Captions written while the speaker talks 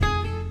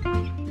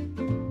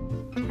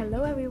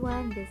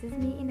this is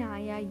me,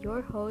 Inaya,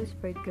 your host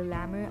for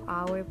Glamour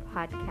Hour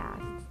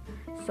podcasts.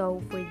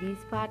 So, for these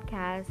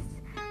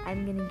podcasts,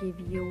 I'm gonna give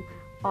you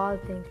all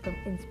things from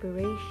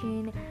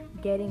inspiration,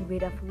 getting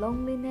rid of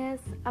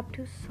loneliness, up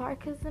to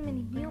sarcasm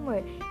and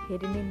humor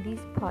hidden in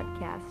these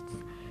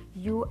podcasts.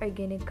 You are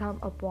gonna come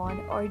upon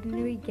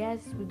ordinary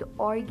guests with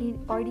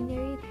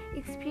ordinary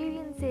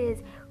experiences,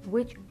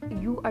 which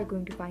you are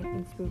going to find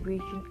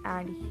inspiration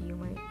and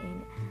humor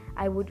in.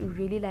 I would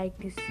really like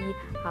to see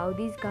how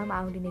these come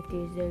out, and if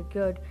they're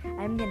good,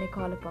 I'm gonna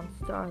call upon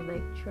stars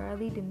like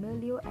Charlie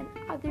D'Amelio and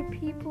other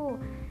people,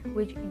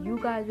 which you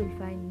guys will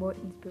find more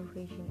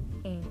inspiration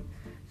in.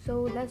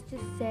 So let's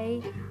just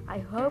say I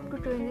hope to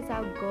turn this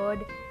out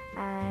good,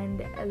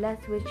 and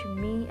let's wish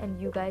me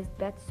and you guys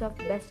best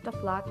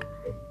of luck.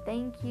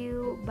 Thank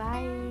you.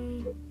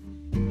 Bye.